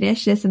me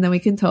finish this and then we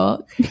can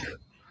talk.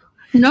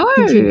 No,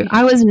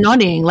 I was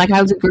nodding, like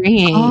I was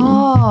agreeing.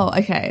 Oh,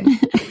 okay.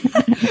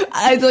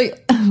 I was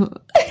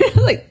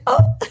like,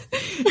 oh.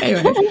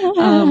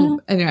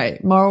 Anyway,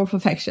 moral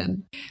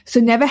perfection. So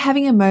never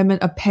having a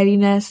moment of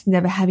pettiness,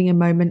 never having a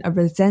moment of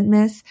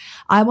resentment.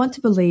 I want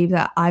to believe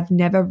that I've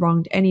never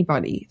wronged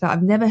anybody, that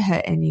I've never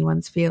hurt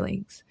anyone's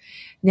feelings.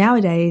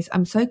 Nowadays,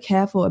 I'm so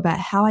careful about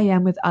how I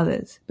am with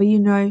others, but you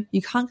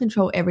can't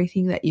control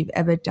everything that you've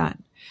ever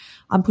done.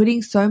 I'm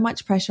putting so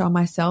much pressure on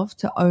myself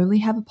to only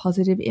have a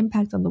positive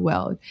impact on the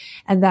world.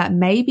 And that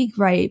may be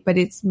great, but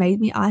it's made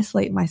me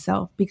isolate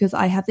myself because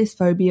I have this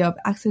phobia of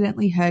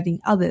accidentally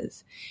hurting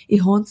others. It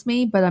haunts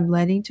me, but I'm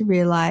learning to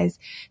realize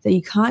that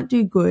you can't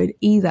do good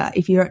either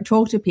if you don't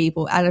talk to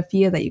people out of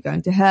fear that you're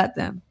going to hurt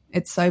them.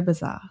 It's so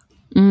bizarre.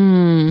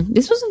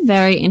 This was a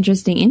very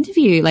interesting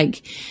interview.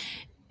 Like,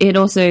 it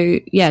also,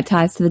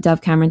 ties to the Dove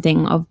Cameron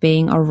thing of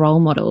being a role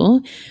model,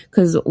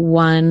 because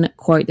one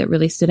quote that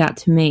really stood out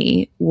to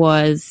me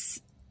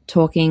was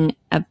talking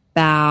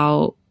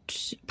about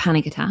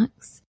panic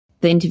attacks.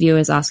 The interviewer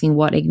is asking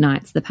what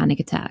ignites the panic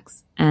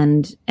attacks.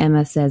 And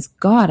Emma says,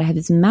 God, I have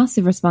this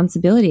massive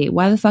responsibility.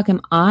 Why the fuck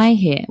am I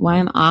here? Why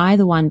am I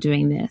the one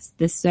doing this?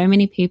 There's so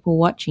many people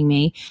watching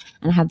me,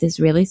 and I have this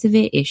really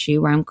severe issue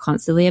where I'm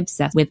constantly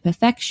obsessed with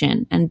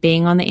perfection. And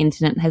being on the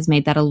internet has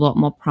made that a lot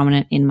more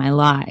prominent in my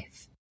life.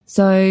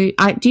 So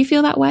do you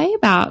feel that way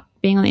about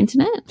being on the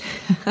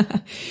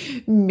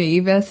internet? Me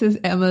versus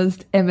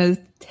Emma's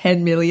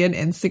 10 million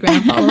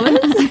Instagram followers.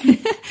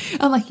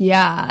 I'm like,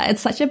 yeah,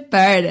 it's such a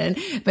burden.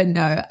 But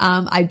no,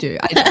 I do.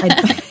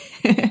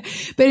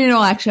 But in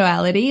all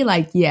actuality,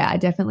 I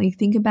definitely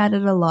think about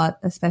it a lot,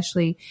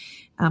 especially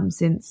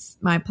since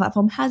my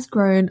platform has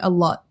grown a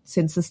lot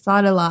since the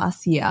start of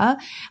last year.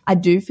 I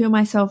do feel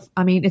myself,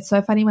 it's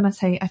so funny when I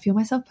say I feel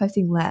myself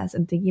posting less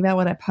and thinking about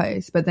what I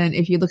post. But then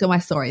if you look at my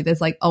story,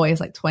 there's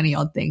always 20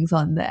 odd things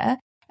on there.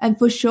 And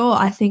for sure,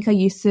 I think I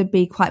used to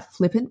be quite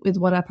flippant with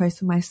what I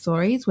post in my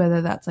stories, whether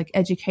that's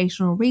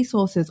educational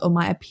resources or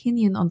my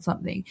opinion on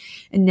something.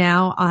 And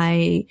now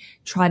I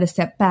try to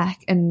step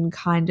back and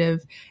kind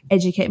of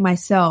educate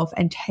myself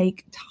and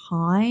take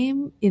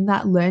time in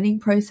that learning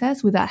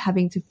process without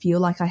having to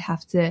feel like I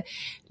have to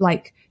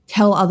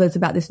tell others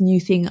about this new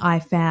thing I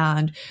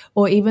found.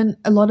 Or even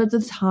a lot of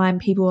the time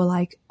people are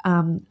like,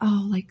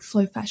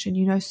 slow fashion,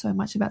 you know so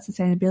much about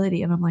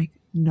sustainability. And I'm like,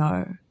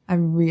 no, I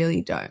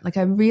really don't.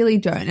 I really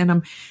don't. And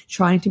I'm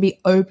trying to be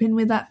open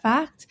with that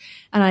fact.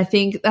 And I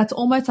think that's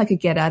almost like a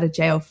get out of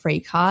jail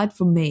free card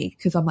for me,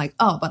 because I'm like,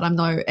 oh, but I'm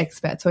no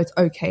expert, so it's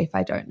okay if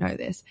I don't know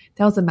this.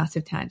 That was a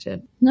massive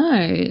tangent.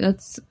 No,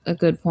 that's a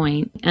good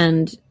point.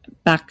 And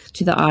back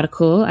to the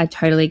article, I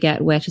totally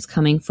get where she's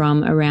coming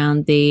from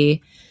around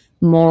the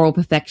moral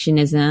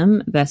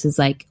perfectionism versus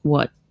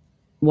what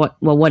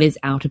is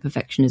outer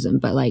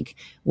perfectionism, but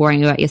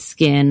worrying about your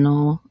skin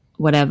or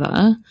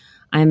whatever.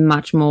 I'm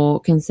much more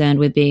concerned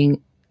with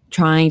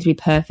trying to be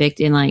perfect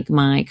in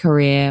my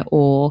career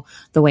or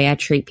the way I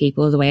treat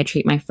people, the way I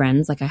treat my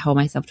friends. I hold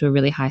myself to a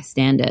really high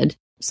standard.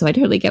 So I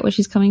totally get where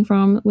she's coming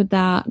from with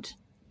that.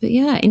 But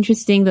yeah,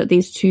 interesting that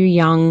these two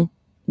young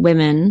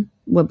women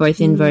were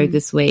both in vogue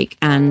this week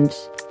and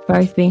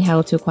both being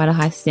held to quite a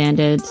high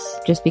standard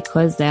just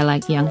because they're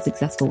young,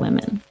 successful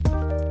women.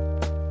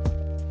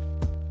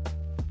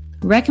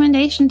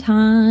 Recommendation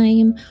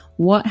time.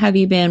 What have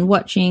you been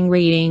watching,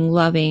 reading,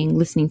 loving,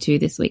 listening to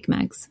this week,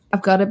 Mags?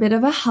 I've got a bit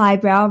of a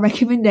highbrow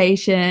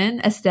recommendation,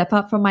 a step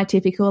up from my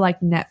typical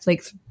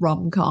Netflix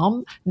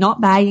rom-com.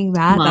 Not bagging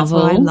that, Marvel. That's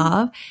what I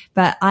love.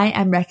 But I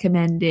am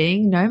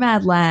recommending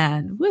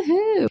Nomadland.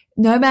 Woohoo!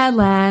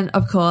 Nomadland,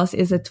 of course,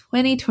 is a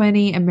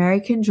 2020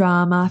 American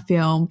drama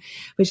film,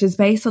 which is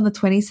based on the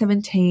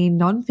 2017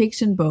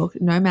 nonfiction book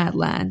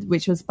Nomadland,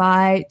 which was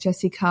by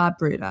Jessica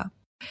Bruder.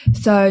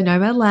 So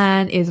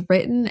Nomadland is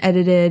written,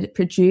 edited,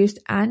 produced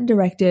and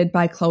directed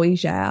by Chloe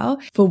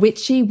Zhao, for which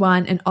she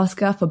won an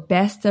Oscar for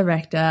Best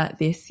Director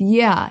this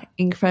year.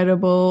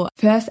 Incredible.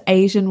 First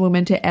Asian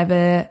woman to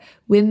ever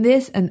win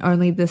this and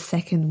only the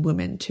second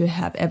woman to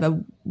have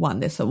ever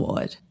won this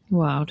award.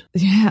 Wild.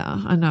 Yeah,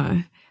 I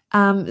know.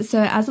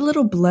 So as a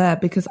little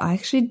blurb, because I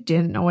actually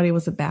didn't know what it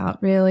was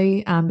about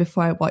really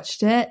before I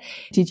watched it.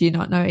 Did you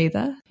not know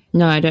either?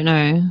 No, I don't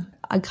know.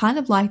 I kind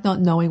of like not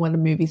knowing what a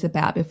movie's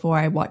about before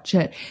I watch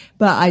it,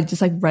 but I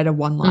just read a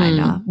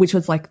one-liner, which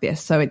was like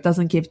this, so it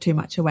doesn't give too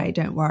much away,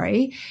 don't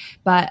worry.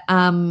 But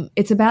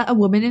it's about a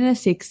woman in her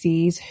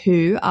 60s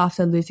who,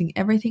 after losing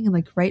everything in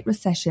the Great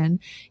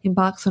Recession,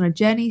 embarks on a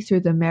journey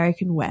through the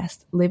American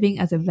West, living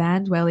as a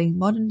van-dwelling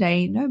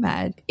modern-day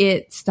nomad.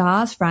 It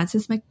stars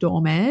Frances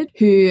McDormand,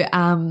 who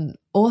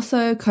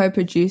also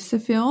co-produced the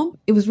film.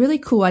 It was really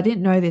cool. I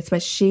didn't know this,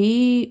 but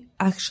she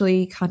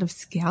actually kind of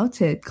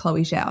scouted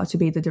Chloe Zhao to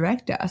be the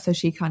director. So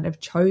she kind of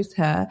chose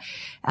her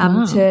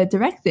to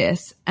direct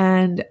this.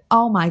 And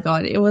oh my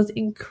God, it was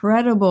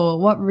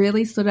incredible. What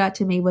really stood out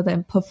to me were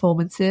the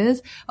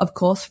performances. Of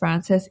course,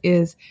 Frances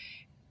is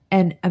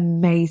an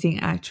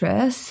amazing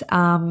actress.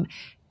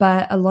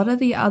 but a lot of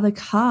the other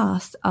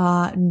cast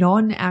are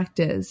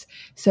non-actors.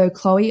 So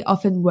Chloe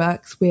often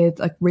works with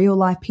like real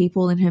life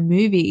people in her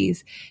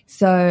movies.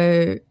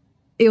 So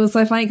it was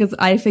so funny because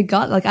I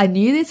forgot, like I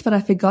knew this, but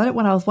I forgot it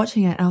when I was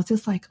watching it. And I was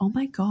just like, oh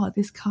my God,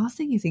 this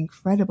casting is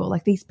incredible.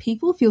 Like these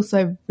people feel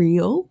so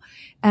real,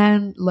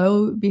 and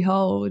lo and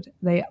behold,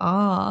 they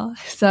are.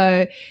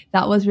 So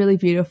that was really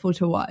beautiful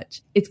to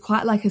watch. It's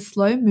quite like a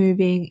slow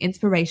moving,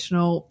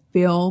 inspirational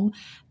film,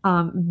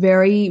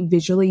 very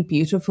visually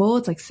beautiful.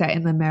 It's like set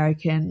in the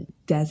American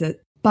desert.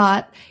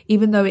 But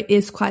even though it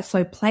is quite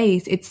slow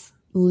paced, it's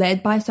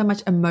led by so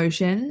much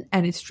emotion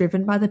and it's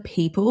driven by the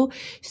people.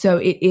 So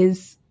it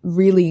is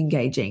really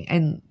engaging,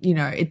 and you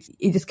know, it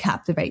just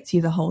captivates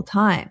you the whole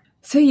time.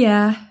 So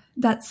yeah,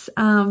 that's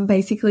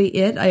basically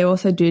it. I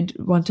also did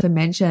want to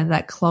mention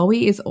that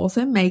Chloe is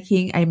also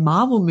making a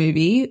Marvel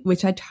movie,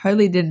 which I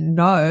totally didn't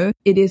know.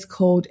 It is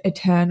called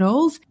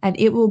Eternals, and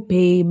it will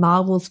be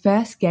Marvel's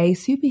first gay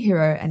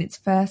superhero and its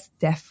first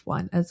deaf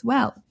one as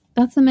well.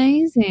 That's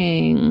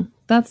amazing.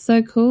 That's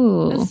so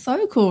cool. It's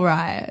so cool,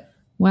 right?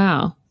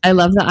 Wow. I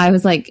love that. I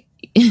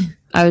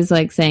was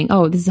like saying,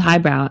 oh, this is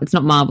highbrow. It's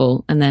not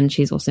Marvel. And then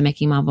she's also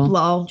making Marvel.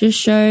 Lol. Just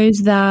shows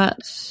that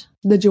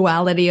the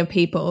duality of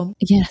people.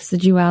 Yes, the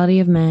duality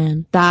of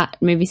man. That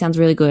movie sounds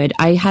really good.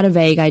 I had a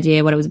vague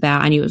idea what it was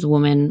about. I knew it was a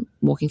woman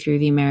walking through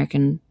the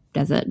American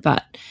desert,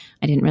 but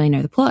I didn't really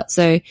know the plot.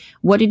 So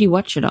what did you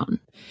watch it on?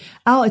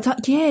 Oh, it's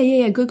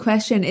yeah. Good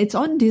question. It's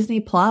on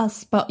Disney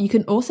Plus, but you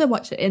can also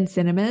watch it in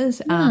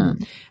cinemas, at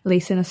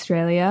least in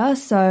Australia.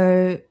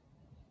 So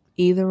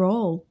either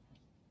or.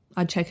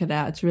 I'd check it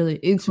out. It's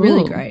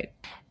really great.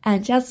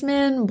 And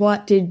Jasmine,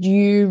 what did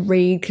you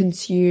read,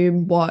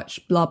 consume, watch,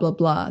 blah, blah,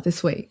 blah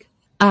this week?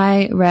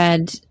 I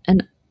read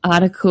an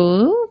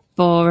article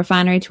for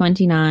Refinery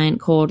 29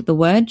 called The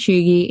Word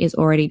Cheugy is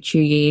Already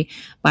Cheugy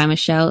by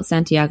Michelle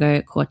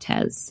Santiago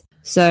Cortez.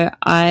 So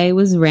I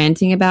was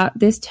ranting about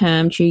this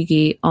term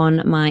cheugy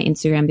on my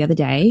Instagram the other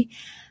day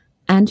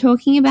and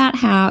talking about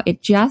how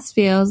it just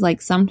feels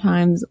like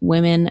sometimes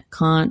women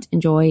can't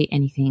enjoy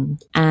anything.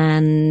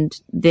 And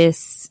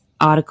this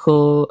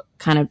article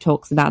kind of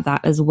talks about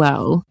that as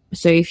well.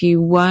 So if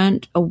you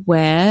weren't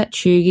aware,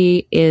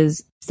 cheugy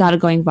started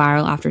going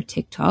viral after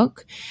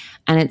TikTok,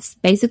 and it's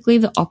basically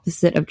the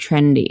opposite of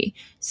trendy.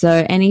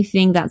 So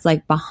anything that's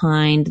like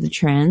behind the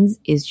trends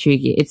is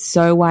cheugy. It's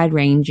so wide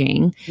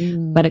ranging,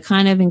 but it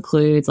kind of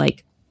includes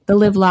like the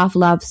live, laugh,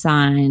 love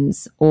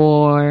signs,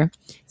 or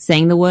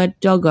saying the word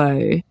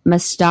doggo,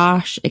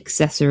 moustache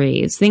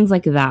accessories, things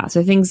like that.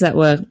 So things that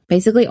were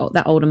basically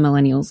that older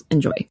millennials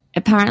enjoy.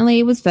 Apparently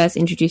it was first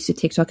introduced to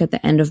TikTok at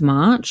the end of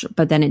March,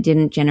 but then it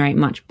didn't generate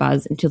much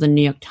buzz until the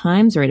New York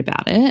Times read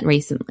about it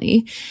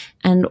recently.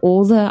 And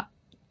all the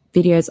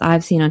videos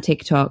I've seen on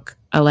TikTok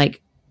are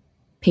like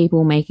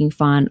people making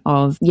fun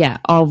of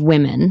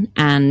women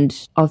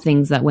and of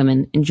things that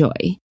women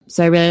enjoy.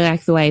 So I really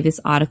like the way this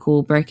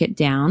article broke it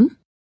down.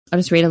 I'll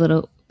just read a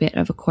little bit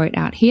of a quote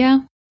out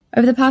here.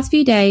 Over the past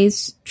few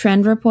days,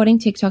 trend reporting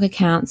TikTok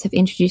accounts have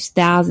introduced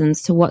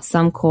thousands to what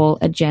some call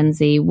a Gen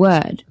Z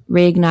word,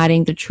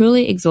 reigniting the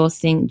truly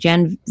exhausting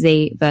Gen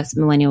Z versus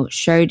millennial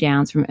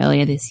showdowns from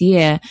earlier this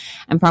year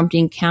and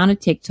prompting counter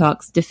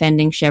TikToks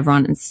defending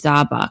Chevron and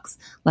Starbucks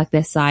like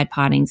their side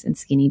partings and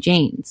skinny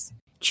jeans.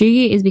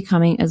 Cheugy is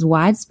becoming as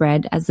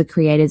widespread as the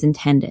creators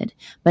intended,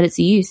 but its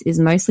use is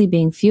mostly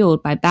being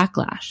fueled by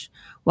backlash.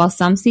 While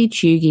some see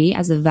cheugy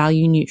as a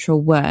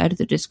value-neutral word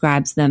that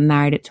describes the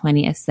married at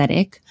 20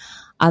 aesthetic,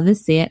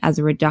 others see it as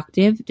a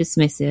reductive,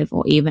 dismissive,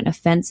 or even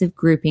offensive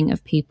grouping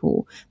of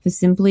people for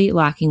simply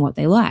liking what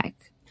they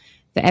like.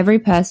 For every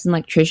person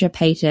like Trisha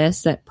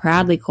Paytas that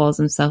proudly calls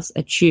themselves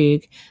a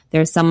cheug,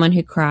 there is someone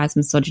who cries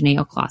misogyny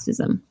or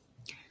classism.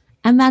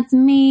 And that's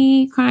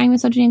me crying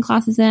misogyny and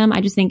classism. I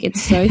just think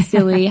it's so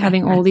silly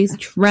having all these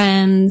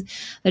trends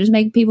that just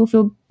make people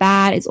feel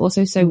bad. It's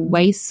also so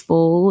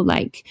wasteful.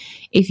 Like,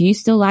 if you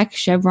still like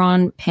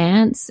Chevron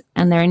pants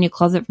and they're in your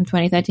closet from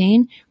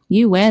 2013,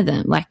 you wear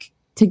them. Like,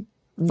 to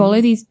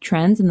follow these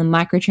trends and the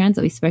micro trends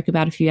that we spoke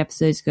about a few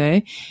episodes ago,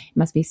 it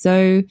must be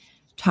so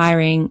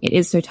tiring. It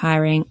is so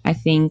tiring, I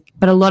think.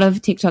 But a lot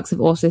of TikToks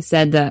have also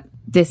said that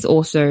this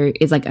also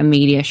is like a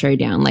media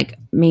showdown. Like,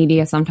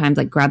 media sometimes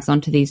like grabs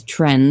onto these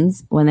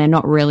trends when they're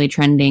not really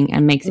trending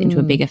and makes it into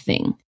a bigger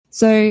thing.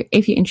 So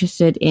if you're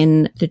interested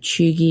in the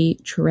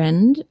cheugy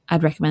trend,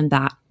 I'd recommend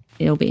that.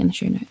 It'll be in the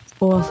show notes.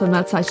 Awesome.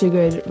 That's such a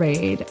good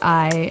read.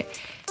 I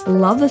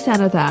love the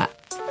sound of that.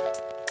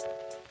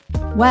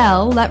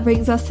 Well, that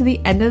brings us to the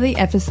end of the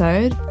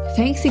episode.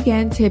 Thanks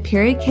again to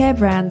period care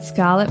brand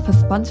Scarlett for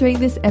sponsoring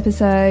this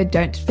episode.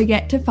 Don't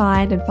forget to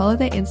find and follow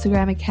their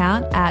Instagram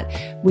account at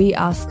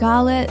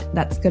WeAreScarlett.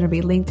 That's going to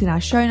be linked in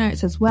our show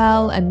notes as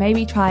well, and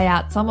maybe try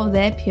out some of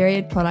their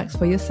period products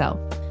for yourself.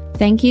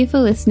 Thank you for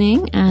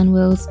listening, and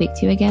we'll speak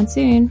to you again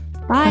soon.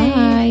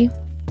 Bye. Bye.